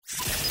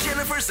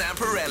Oliver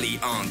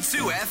Zamparelli on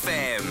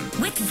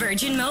 2FM. With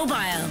Virgin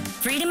Mobile.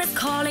 Freedom is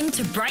calling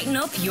to brighten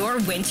up your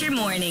winter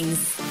mornings.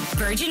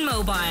 Virgin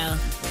Mobile.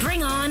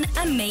 Bring on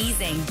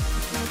amazing.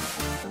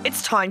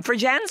 It's time for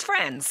Jen's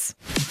Friends.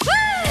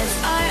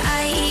 Friends.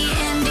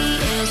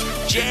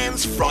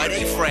 Jen's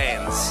Friday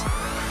Friends.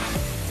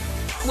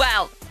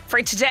 Well,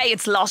 for today,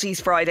 it's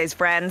Lottie's Friday's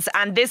Friends,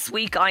 and this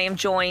week I am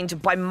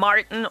joined by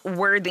Martin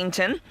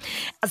Worthington,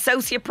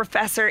 Associate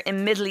Professor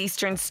in Middle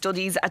Eastern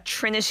Studies at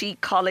Trinity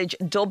College,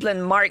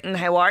 Dublin. Martin,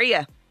 how are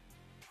you?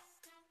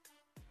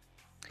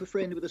 A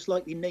friend with a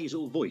slightly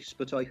nasal voice,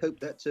 but I hope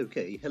that's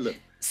okay. Hello.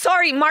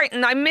 Sorry,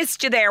 Martin, I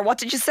missed you there. What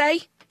did you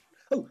say?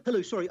 Oh,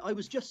 hello, sorry. I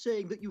was just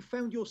saying that you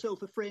found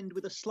yourself a friend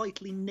with a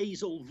slightly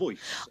nasal voice.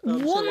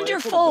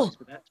 Wonderful. So I apologise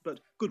for that, but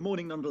good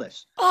morning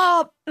nonetheless.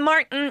 Oh,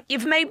 Martin,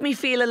 you've made me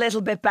feel a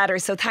little bit better,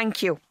 so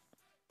thank you.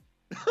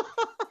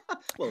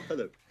 Well,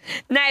 hello.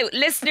 Now,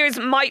 listeners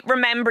might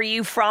remember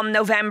you from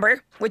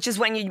November, which is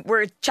when you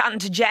were chatting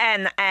to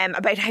Jen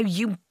about how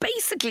you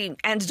basically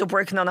ended up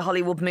working on a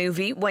Hollywood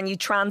movie when you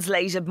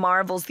translated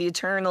Marvel's The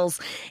Eternals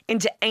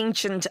into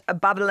ancient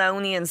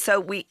Babylonian. So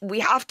we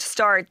have to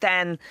start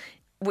then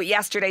with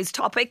yesterday's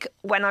topic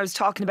when I was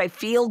talking about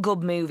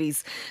feel-good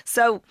movies.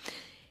 So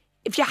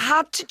if you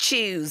had to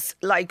choose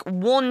like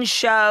one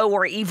show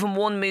or even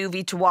one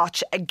movie to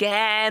watch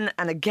again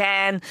and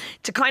again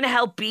to kind of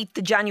help beat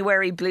the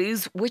January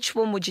blues, which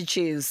one would you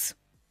choose?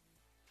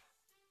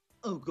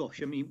 Oh,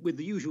 gosh, I mean, with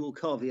the usual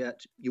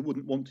caveat, you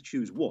wouldn't want to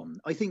choose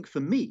one. I think for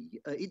me,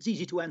 it's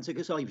easy to answer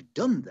because I've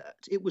done that.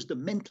 It was The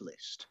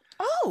Mentalist.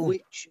 Oh.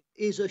 Which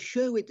is a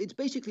show, it's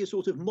basically a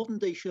sort of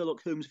modern-day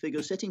Sherlock Holmes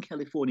figure set in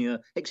California,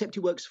 except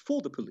he works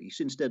for the police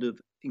instead of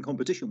in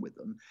competition with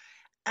them.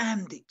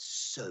 And it's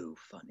so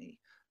funny.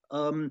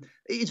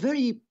 It's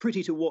very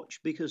pretty to watch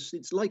because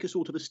it's like a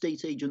sort of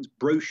estate agent's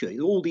brochure.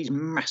 All these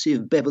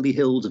massive Beverly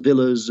Hills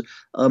villas.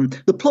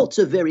 The plots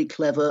are very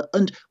clever.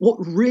 And what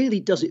really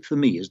does it for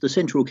me is the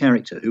central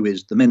character, who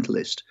is the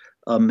mentalist.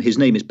 His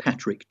name is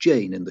Patrick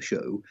Jane in the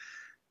show.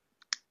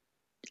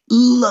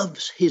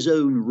 Loves his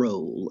own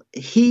role.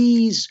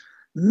 He's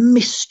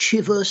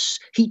mischievous.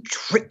 He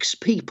tricks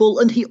people.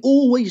 And he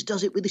always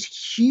does it with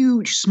this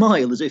huge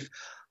smile as if,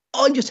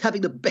 I'm just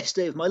having the best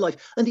day of my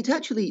life. And it's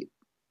actually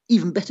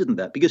even better than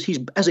that, because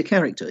as a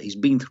character, he's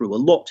been through a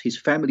lot. His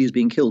family is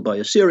being killed by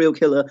a serial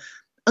killer.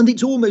 And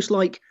it's almost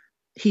like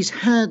he's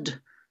had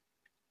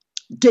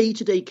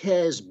day-to-day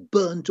cares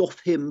burnt off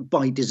him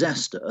by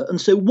disaster. And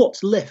so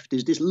what's left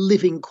is this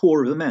living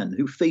core of a man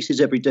who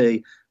faces every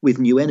day with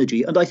new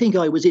energy. And I think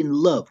I was in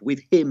love with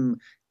him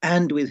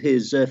and with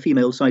his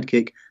female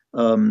sidekick,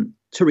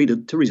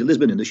 Teresa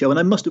Lisbon in the show, and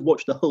I must have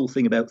watched the whole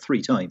thing about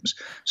 3 times.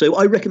 So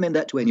I recommend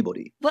that to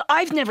anybody. Well,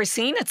 I've never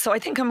seen it, so I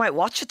think I might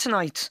watch it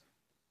tonight.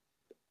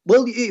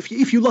 Well,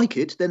 if you like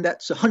it, then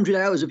that's 100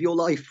 hours of your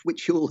life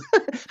which you'll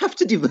have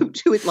to devote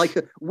to it, like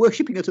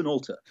worshipping at an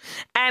altar.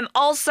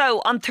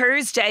 Also, on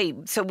Thursday,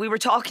 so we were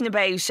talking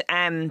about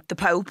the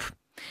Pope,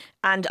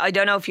 and I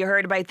don't know if you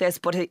heard about this,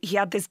 but he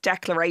had this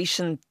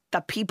declaration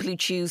that people who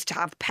choose to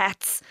have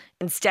pets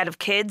instead of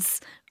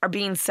kids are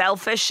being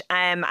selfish.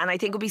 And I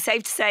think it would be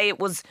safe to say it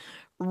was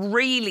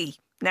really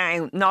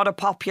now not a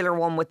popular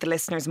one with the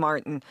listeners,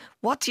 Martin.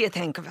 What do you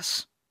think of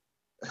it?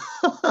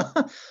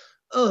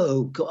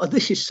 Oh, God,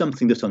 this is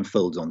something that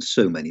unfolds on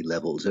so many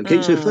levels.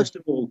 Okay, so first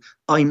of all,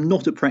 I'm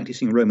not a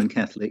practicing Roman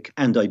Catholic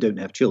and I don't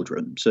have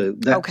children. So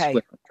that's where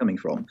I'm coming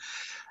from.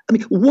 I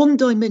mean, one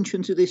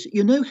dimension to this,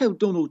 you know how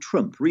Donald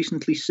Trump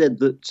recently said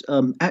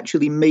that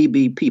actually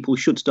maybe people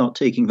should start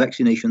taking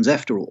vaccinations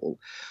after all?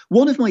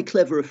 One of my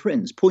cleverer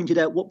friends pointed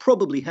out what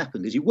probably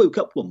happened is he woke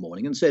up one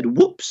morning and said,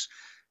 whoops,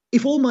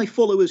 if all my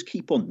followers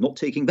keep on not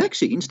taking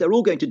vaccines, they're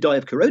all going to die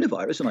of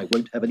coronavirus and I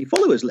won't have any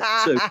followers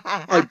left. So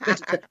I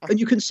better, and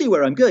you can see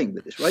where I'm going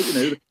with this, right? You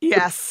know,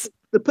 yes.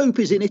 The Pope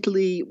is in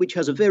Italy, which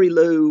has a very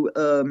low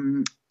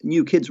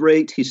new kids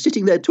rate. He's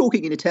sitting there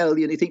talking in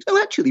Italian. He thinks, oh,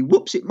 actually,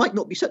 whoops, it might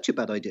not be such a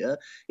bad idea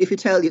if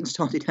Italians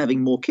started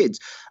having more kids.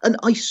 And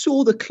I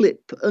saw the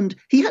clip and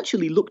he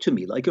actually looked to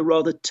me like a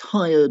rather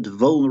tired,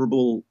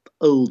 vulnerable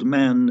old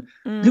man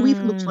who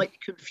even looks like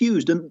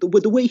confused. And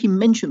the way he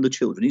mentioned the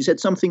children, he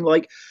said something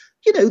like,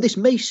 you know, this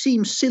may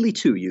seem silly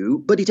to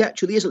you, but it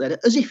actually isn't that,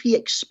 as if he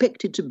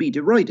expected to be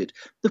derided.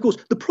 Of course,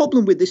 the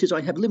problem with this is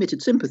I have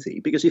limited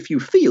sympathy, because if you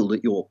feel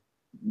that you're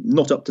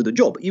not up to the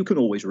job, you can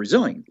always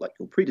resign, like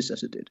your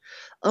predecessor did.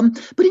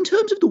 But in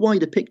terms of the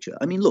wider picture,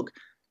 I mean, look,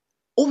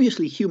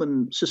 obviously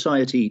human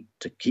society,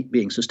 to keep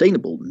being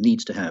sustainable,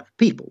 needs to have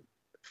people.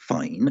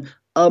 Fine.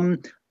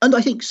 And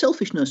I think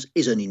selfishness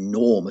is an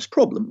enormous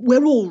problem.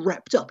 We're all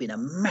wrapped up in a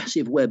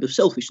massive web of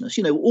selfishness.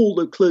 You know, all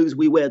the clothes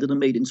we wear that are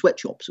made in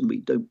sweatshops and we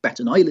don't bat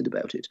an eyelid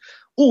about it.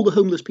 All the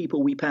homeless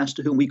people we pass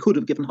to whom we could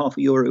have given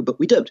 €0.50, but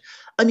we don't.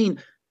 I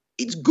mean,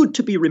 it's good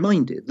to be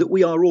reminded that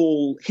we are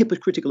all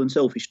hypocritical and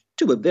selfish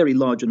to a very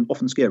large and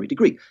often scary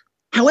degree.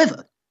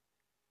 However,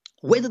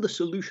 whether the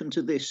solution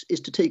to this is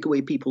to take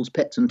away people's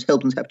pets and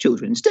help them to have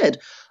children instead,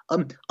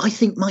 I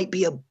think might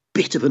be a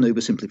bit of an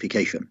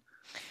oversimplification.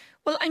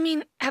 Well, I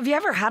mean, have you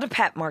ever had a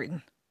pet,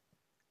 Martin?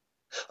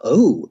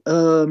 More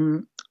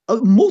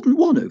than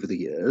one over the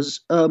years.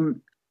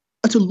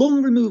 At a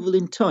long removal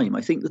in time,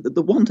 I think that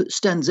the one that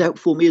stands out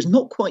for me is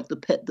not quite the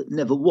pet that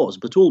never was,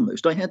 but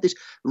almost. I had this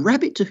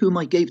rabbit to whom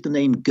I gave the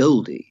name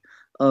Goldie,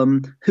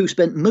 who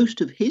spent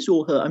most of his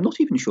or her, I'm not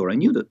even sure I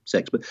knew the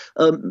sex, but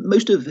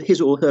most of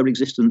his or her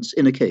existence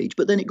in a cage.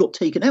 But then it got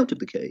taken out of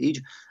the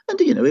cage, and,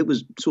 it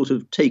was sort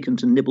of taken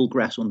to nibble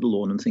grass on the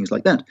lawn and things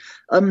like that.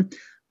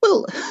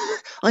 Well,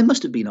 I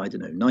must have been, I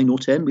don't know, 9 or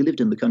 10. We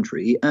lived in the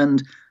country,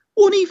 and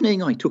one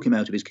evening I took him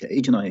out of his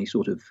cage and I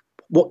sort of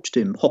watched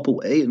him hop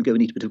away and go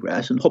and eat a bit of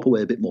grass and hop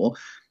away a bit more.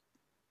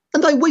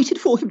 And I waited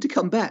for him to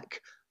come back.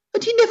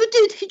 And he never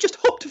did. He just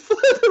hopped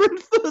further and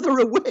further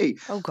away.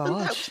 Oh, gosh. And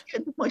that was the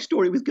end of my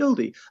story with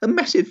Goldie. A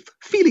massive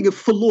feeling of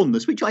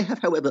forlornness, which I have,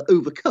 however,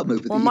 overcome over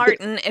the years. Well,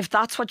 Martin, if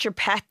that's what your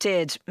pet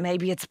did,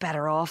 maybe it's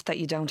better off that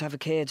you don't have a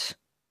kid.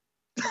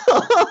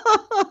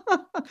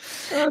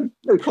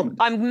 No comment.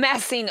 I'm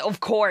messing, of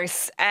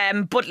course.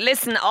 But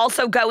listen,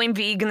 also going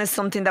vegan is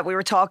something that we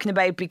were talking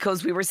about,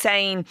 because we were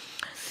saying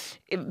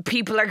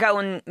people are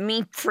going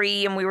meat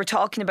free, and we were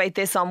talking about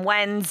this on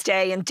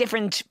Wednesday, and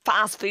different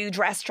fast food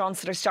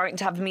restaurants that are starting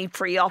to have meat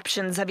free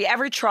options. Have you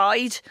ever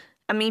tried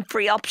a meat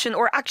free option,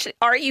 or actually,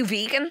 are you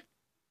vegan?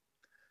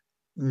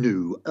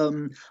 No.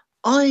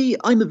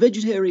 I'm a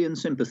vegetarian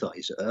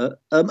sympathiser.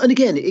 And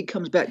again, it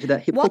comes back to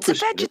that hypocrisy.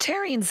 What's a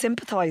vegetarian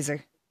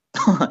sympathiser?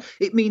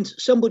 It means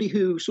somebody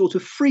who sort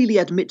of freely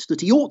admits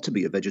that he ought to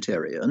be a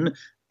vegetarian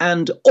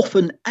and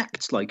often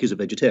acts like he's a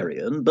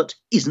vegetarian, but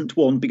isn't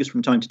one because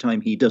from time to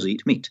time he does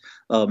eat meat.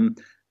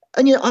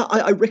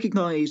 I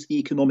recognise the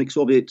economics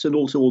of it and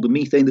also all the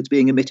methane that's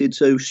being emitted.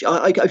 So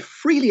I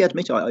freely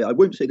admit, I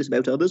won't say this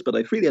about others, but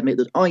I freely admit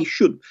that I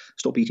should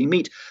stop eating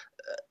meat.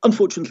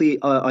 Unfortunately,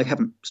 I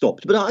haven't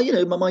stopped. But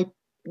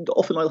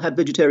often I'll have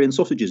vegetarian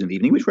sausages in the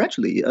evening, which were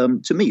actually,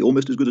 to me,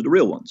 almost as good as the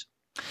real ones.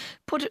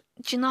 But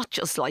do you not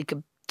just like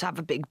to have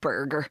a big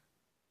burger?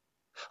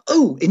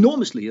 Oh,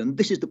 enormously. And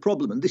this is the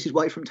problem. And this is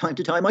why from time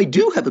to time I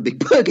do have a big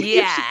burger.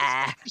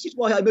 Yeah. This is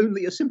why I'm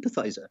only a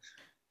sympathiser.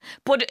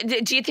 But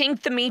do you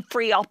think the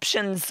meat-free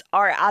options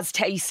are as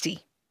tasty?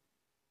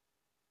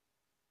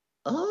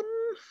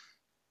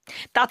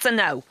 That's a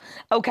no.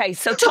 Okay,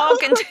 so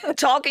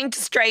talking to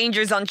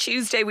strangers on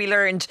Tuesday, we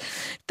learned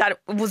that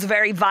it was a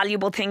very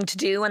valuable thing to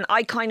do, and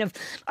I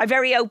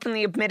very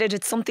openly admitted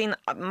it's something,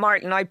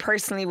 Martin, I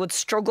personally would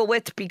struggle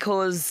with,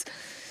 because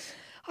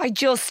I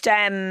just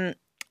I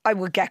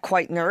would get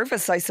quite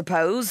nervous, I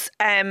suppose.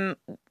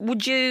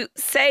 Would you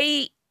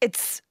say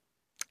it's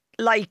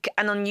like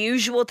an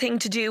unusual thing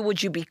to do?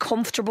 Would you be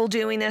comfortable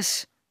doing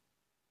it?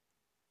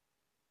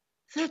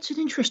 That's an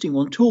interesting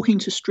one. Talking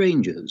to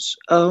strangers.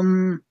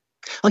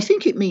 I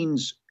think it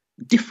means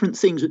different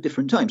things at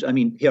different times. I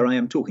mean, here I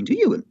am talking to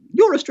you, and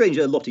you're a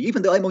stranger, Lottie,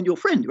 even though I'm on your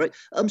friend, right?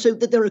 So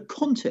that there are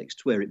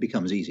contexts where it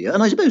becomes easier.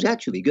 And I suppose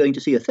actually going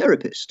to see a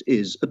therapist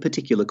is a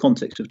particular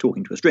context of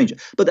talking to a stranger.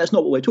 But that's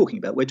not what we're talking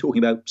about. We're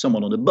talking about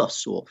someone on a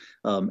bus or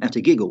at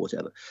a gig or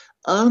whatever.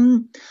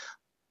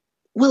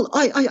 Well,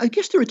 I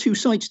guess there are two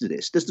sides to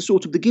this. There's the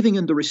sort of the giving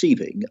and the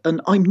receiving,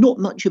 and I'm not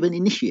much of an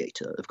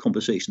initiator of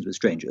conversations with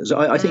strangers.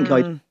 I think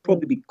I'd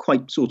probably be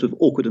quite sort of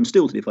awkward and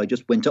stilted if I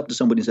just went up to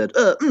somebody and said,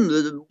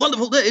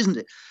 wonderful day, isn't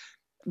it?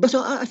 But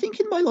I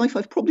think in my life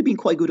I've probably been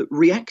quite good at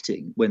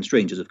reacting when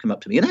strangers have come up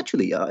to me. And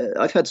actually,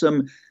 I've had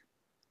some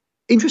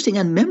interesting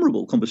and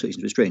memorable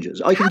conversations with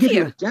strangers. I can give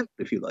you an example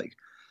if you like.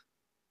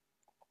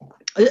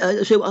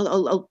 So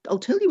I'll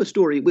tell you a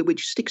story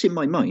which sticks in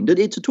my mind, and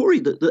it's a story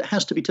that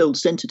has to be told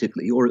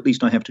sensitively, or at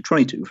least I have to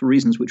try to, for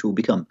reasons which will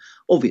become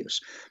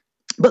obvious.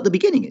 But the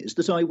beginning is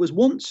that I was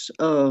once,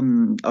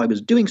 I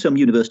was doing some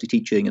university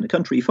teaching in a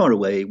country far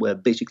away where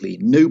basically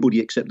nobody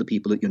except the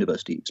people at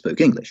university spoke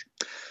English.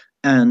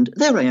 And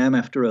there I am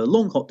after a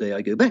long hot day.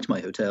 I go back to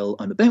my hotel.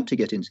 I'm about to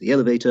get into the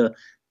elevator.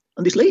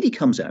 And this lady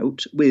comes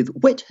out with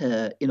wet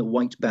hair in a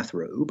white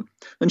bathrobe.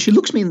 And she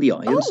looks me in the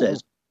eye and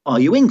says, "Are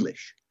you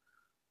English?"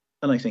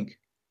 And I think,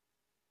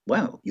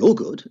 wow, you're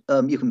good.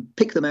 You can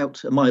pick them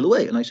out a mile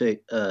away. And I say,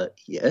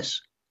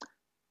 yes.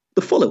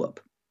 The follow-up,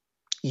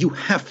 you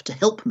have to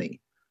help me.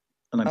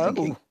 And I'm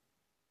thinking,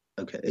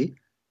 okay.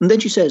 And then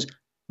she says,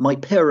 my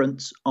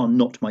parents are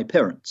not my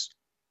parents.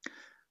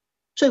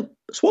 So,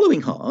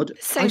 swallowing hard.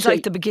 Sounds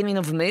like the beginning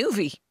of a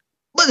movie.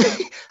 Well,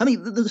 I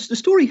mean, the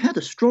story had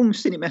a strong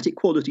cinematic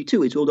quality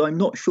to it, although I'm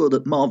not sure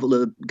that Marvel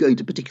are going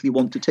to particularly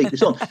want to take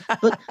this on.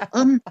 But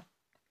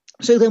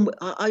so then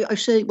I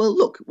say, well,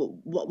 look,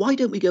 why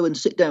don't we go and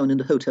sit down in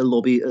the hotel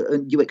lobby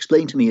and you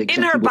explain to me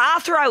exactly. In her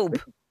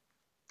bathrobe?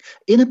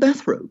 In a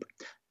bathrobe.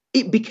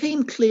 It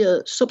became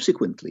clear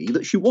subsequently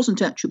that she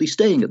wasn't actually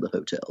staying at the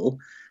hotel,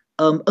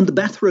 and the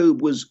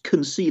bathrobe was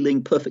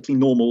concealing perfectly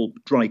normal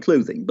dry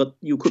clothing, but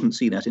you couldn't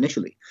see that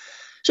initially.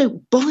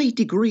 So by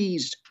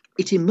degrees,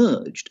 it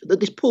emerged that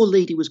this poor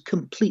lady was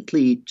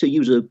completely, to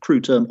use a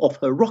crude term, off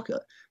her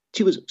rocker.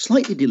 She was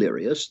slightly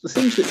delirious. The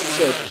things that she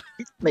said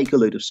didn't make a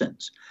load of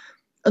sense.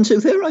 And so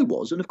there I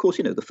was. And of course,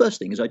 the first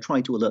thing is I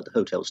tried to alert the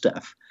hotel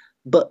staff,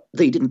 but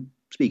they didn't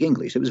speak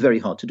English. It was very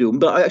hard to do.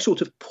 But I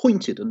sort of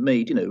pointed and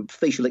made,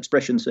 facial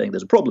expressions saying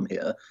there's a problem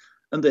here.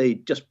 And they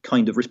just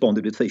kind of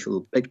responded with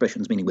facial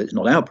expressions, meaning, well, it's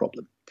not our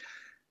problem.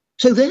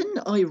 So then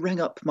I rang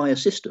up my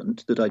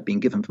assistant that I'd been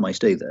given for my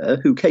stay there,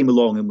 who came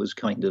along and was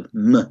kind of,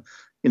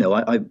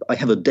 I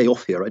have a day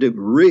off here. I don't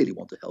really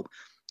want to help.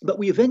 But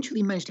we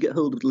eventually managed to get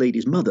hold of the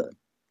lady's mother,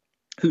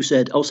 who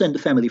said, I'll send a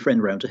family friend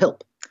around to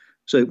help.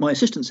 So my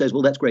assistant says,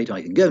 well, that's great,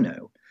 I can go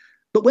now.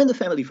 But when the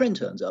family friend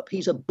turns up,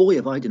 he's a boy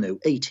of,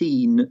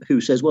 18,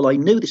 who says, well, I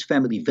know this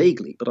family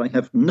vaguely, but I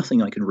have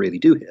nothing I can really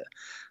do here.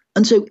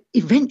 And so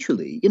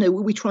eventually,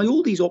 we try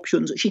all these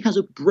options. She has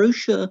a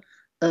brochure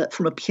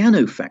from a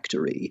piano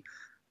factory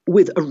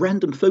with a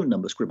random phone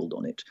number scribbled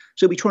on it.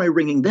 So we try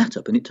ringing that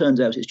up, and it turns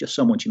out it's just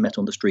someone she met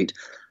on the street.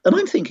 And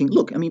I'm thinking,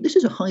 look, this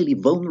is a highly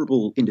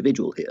vulnerable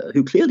individual here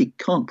who clearly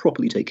can't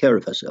properly take care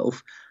of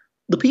herself.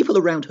 The people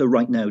around her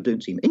right now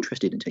don't seem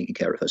interested in taking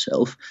care of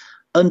herself.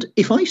 And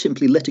if I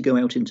simply let her go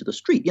out into the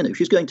street,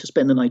 she's going to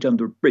spend the night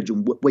under a bridge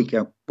and wake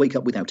up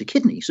without a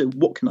kidney. So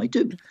what can I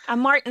do?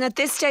 And Martin, at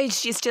this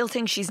stage, do you still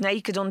think she's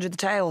naked under the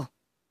towel?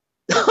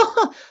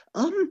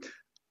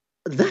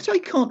 That I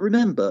can't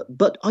remember,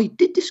 but I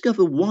did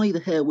discover why the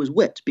hair was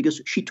wet,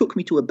 because she took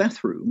me to a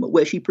bathroom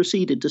where she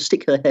proceeded to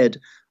stick her head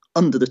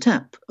under the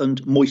tap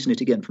and moisten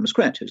it again from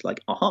scratch. It's like,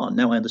 aha,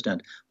 now I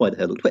understand why the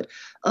hair looked wet.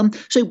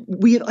 So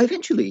I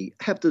eventually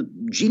have the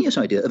genius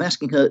idea of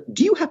asking her,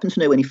 do you happen to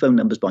know any phone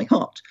numbers by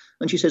heart?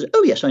 And she says,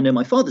 oh, yes, I know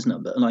my father's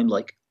number. And I'm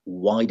like,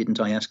 why didn't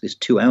I ask this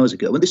 2 hours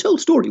ago? And this whole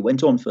story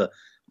went on for,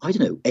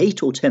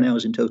 8 or 10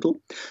 hours in total.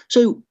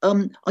 So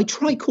I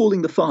try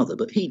calling the father,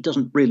 but he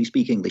doesn't really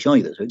speak English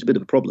either, so it's a bit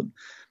of a problem.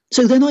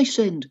 So then I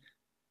send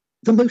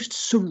the most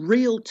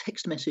surreal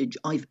text message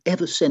I've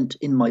ever sent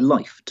in my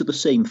life to the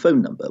same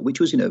phone number, which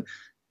was, dear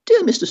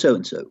Mr.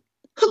 So-and-so,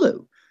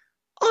 hello,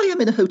 I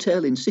am in a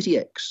hotel in City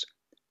X.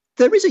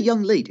 There is a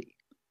young lady,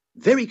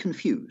 very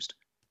confused.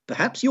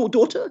 Perhaps your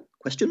daughter? ?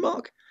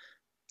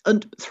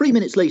 And 3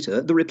 minutes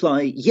later, the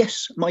reply,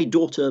 yes, my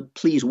daughter,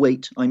 please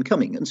wait, I'm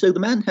coming. And so the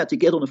man had to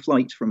get on a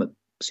flight from a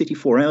city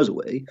 4 hours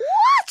away.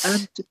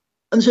 What?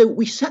 And so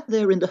we sat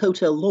there in the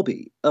hotel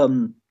lobby,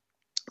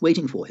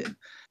 waiting for him.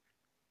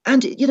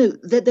 And,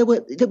 there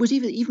was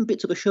even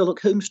bits of a Sherlock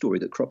Holmes story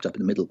that cropped up in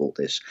the middle of all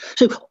this.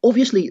 So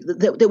obviously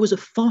there was a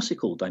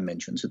farcical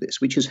dimension to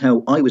this, which is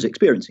how I was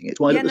experiencing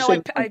it. While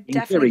I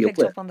definitely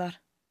picked up on that.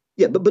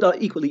 Yeah,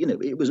 but equally,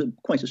 it was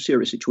quite a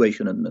serious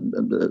situation and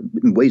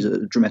in ways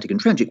a dramatic and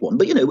tragic one.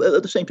 But,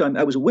 at the same time,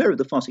 I was aware of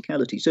the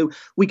farcicality. So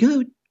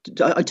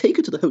I take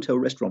her to the hotel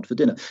restaurant for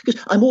dinner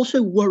because I'm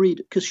also worried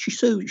because she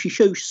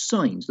shows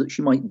signs that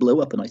she might blow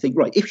up. And I think,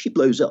 right, if she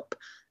blows up,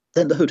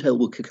 then the hotel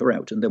will kick her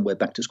out and then we're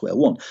back to square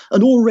one.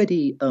 And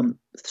already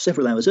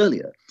several hours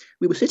earlier,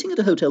 we were sitting at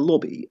a hotel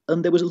lobby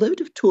and there was a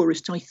load of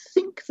tourists. I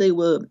think they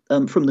were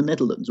from the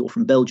Netherlands or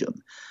from Belgium.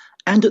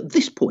 And at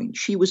this point,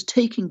 she was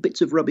taking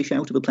bits of rubbish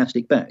out of a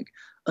plastic bag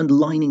and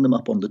lining them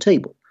up on the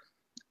table.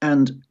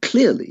 And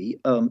clearly,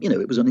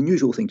 it was an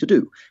unusual thing to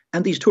do.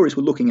 And these tourists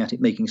were looking at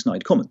it, making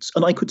snide comments.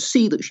 And I could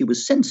see that she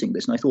was sensing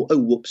this. And I thought, oh,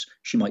 whoops,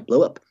 she might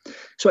blow up.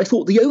 So I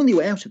thought the only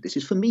way out of this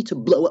is for me to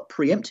blow up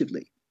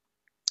preemptively.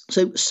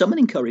 So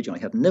summoning courage I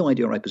had no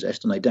idea I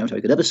possessed, and I doubt I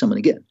could ever summon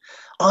again,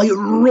 I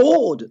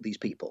roared at these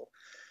people.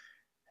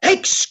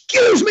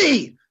 Excuse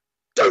me!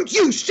 Don't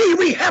you see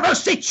we have a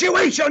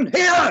situation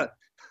here?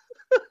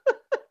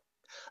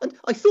 And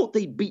I thought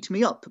they'd beat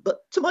me up,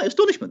 but to my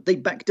astonishment, they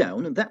backed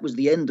down, and that was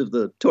the end of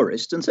the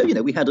tourists. And so,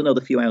 we had another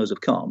few hours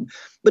of calm.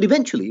 But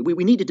eventually,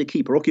 we needed to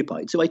keep her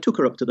occupied, so I took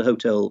her up to the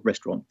hotel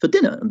restaurant for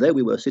dinner, and there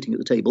we were sitting at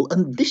the table,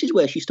 and this is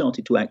where she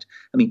started to act,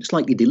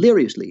 slightly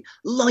deliriously,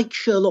 like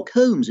Sherlock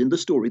Holmes in the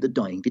story The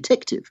Dying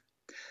Detective.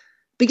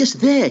 Because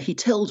there he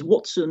tells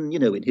Watson,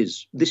 in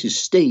his, this is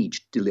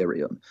staged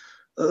delirium,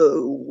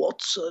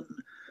 Watson,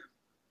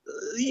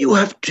 you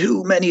have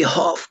too many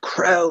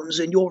half-crowns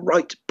in your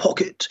right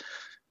pocket.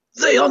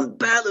 They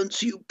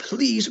unbalance you.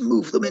 Please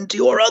move them into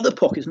your other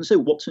pocket. And so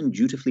Watson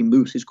dutifully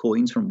moves his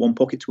coins from one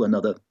pocket to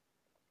another.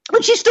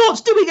 And she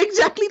starts doing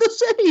exactly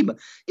the same.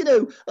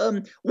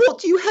 What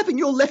do you have in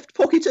your left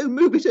pocket? Oh,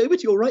 move it over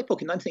to your right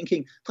pocket. And I'm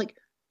thinking,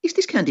 is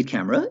this candid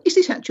camera? Is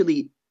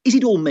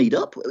it all made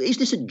up? Is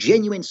this a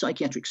genuine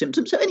psychiatric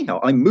symptom? So anyhow,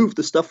 I moved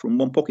the stuff from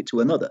one pocket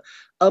to another.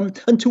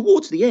 And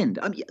towards the end,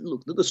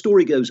 look, the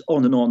story goes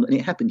on, and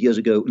it happened years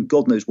ago, and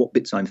God knows what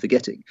bits I'm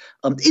forgetting.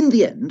 In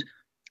the end,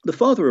 the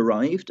father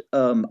arrived.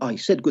 I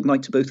said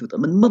goodnight to both of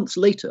them. And months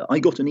later, I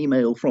got an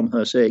email from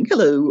her saying,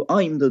 hello,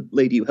 I'm the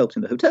lady who helped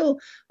in the hotel.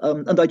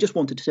 And I just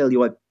wanted to tell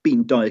you I've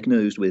been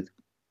diagnosed with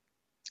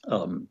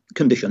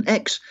condition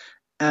X.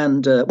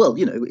 And,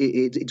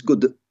 it's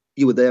good that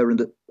you were there and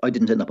that I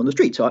didn't end up on the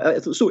street. So I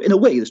thought, so in a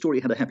way, the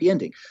story had a happy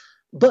ending.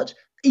 But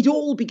it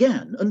all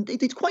began, and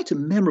it's quite a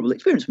memorable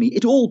experience for me.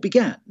 It all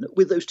began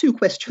with those two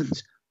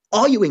questions.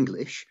 Are you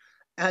English?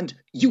 And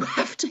you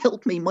have to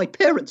help me. My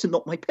parents are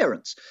not my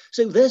parents.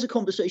 So there's a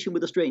conversation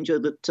with a stranger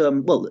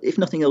that, if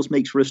nothing else,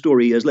 makes for a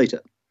story years later.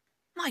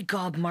 My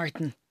God,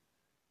 Martin.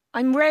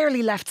 I'm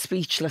rarely left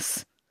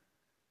speechless.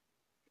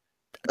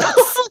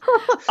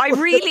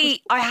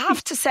 I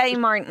have to say,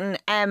 Martin,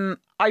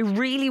 I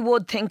really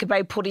would think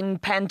about putting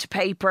pen to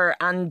paper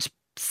and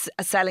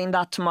selling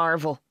that to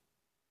Marvel.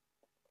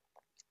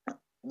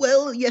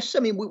 Well, yes, I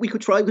mean, we could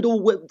try. We could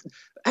all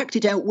act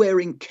it out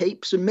wearing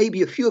capes, and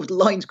maybe a few of the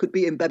lines could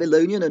be in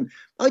Babylonian. And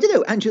I don't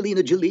know,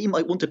 Angelina Jolie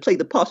might want to play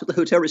the part of the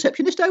hotel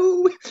receptionist.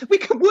 Oh, we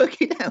can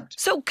work it out.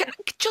 So,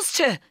 just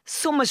to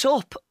sum it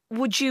up,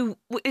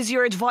 is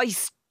your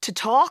advice to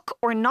talk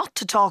or not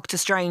to talk to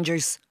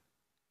strangers?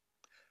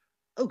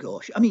 Oh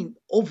gosh, I mean,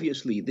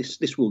 obviously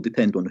this will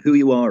depend on who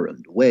you are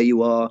and where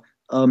you are.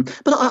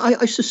 But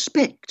I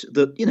suspect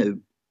that,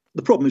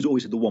 the problem is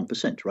always at the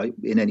 1%, right,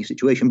 in any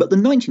situation. But the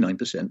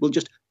 99% will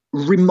just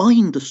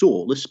remind us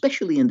all,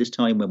 especially in this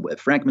time when we're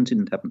fragmented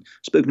and haven't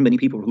spoken to many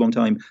people for a long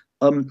time,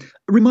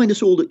 remind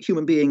us all that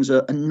human beings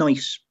are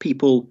nice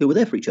people who are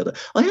there for each other.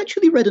 I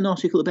actually read an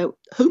article about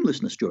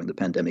homelessness during the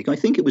pandemic. I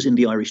think it was in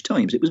the Irish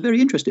Times. It was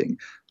very interesting.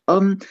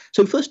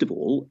 So first of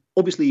all,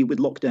 obviously with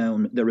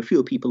lockdown, there are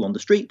fewer people on the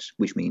streets,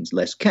 which means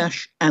less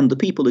cash, and the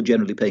people are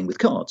generally paying with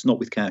cards, not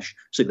with cash,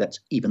 so that's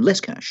even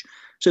less cash.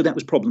 So that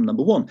was problem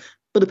number one.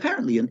 But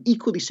apparently an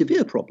equally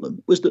severe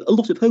problem was that a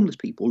lot of homeless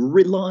people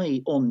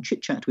rely on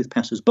chit-chat with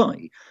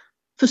passers-by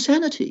for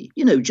sanity,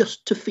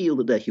 just to feel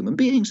that they're human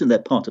beings and they're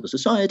part of a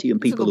society and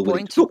people are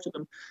willing to talk to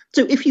them.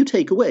 So if you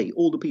take away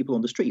all the people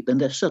on the street, then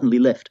they're suddenly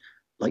left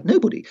like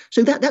nobody.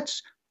 So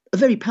that's a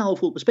very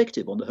powerful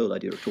perspective on the whole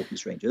idea of talking to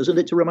strangers, and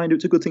it's a reminder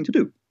it's a good thing to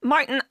do.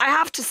 Martin, I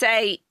have to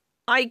say,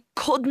 I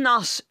could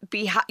not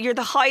be... You're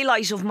the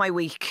highlight of my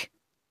week.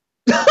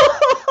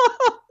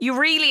 You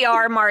really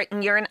are,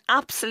 Martin. You're an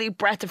absolute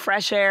breath of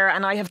fresh air,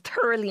 and I have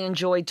thoroughly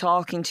enjoyed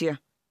talking to you.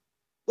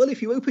 Well,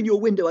 if you open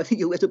your window, I think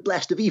you'll get a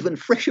blast of even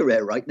fresher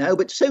air right now.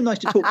 But so nice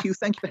to talk to you.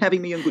 Thank you for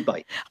having me, and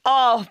goodbye.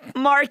 Oh,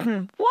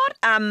 Martin, what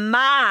a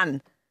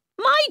man.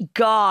 My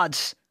God.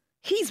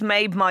 He's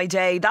made my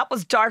day. That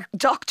was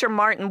Dr.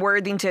 Martin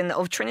Worthington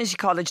of Trinity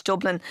College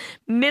Dublin,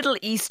 Middle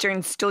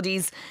Eastern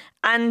Studies,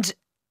 and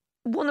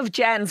one of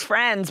Jen's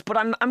friends, but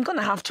I'm going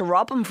to have to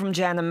rob him from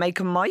Jen and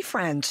make him my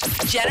friend.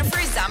 Jennifer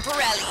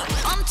Zamparelli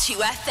on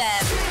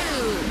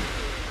 2FM.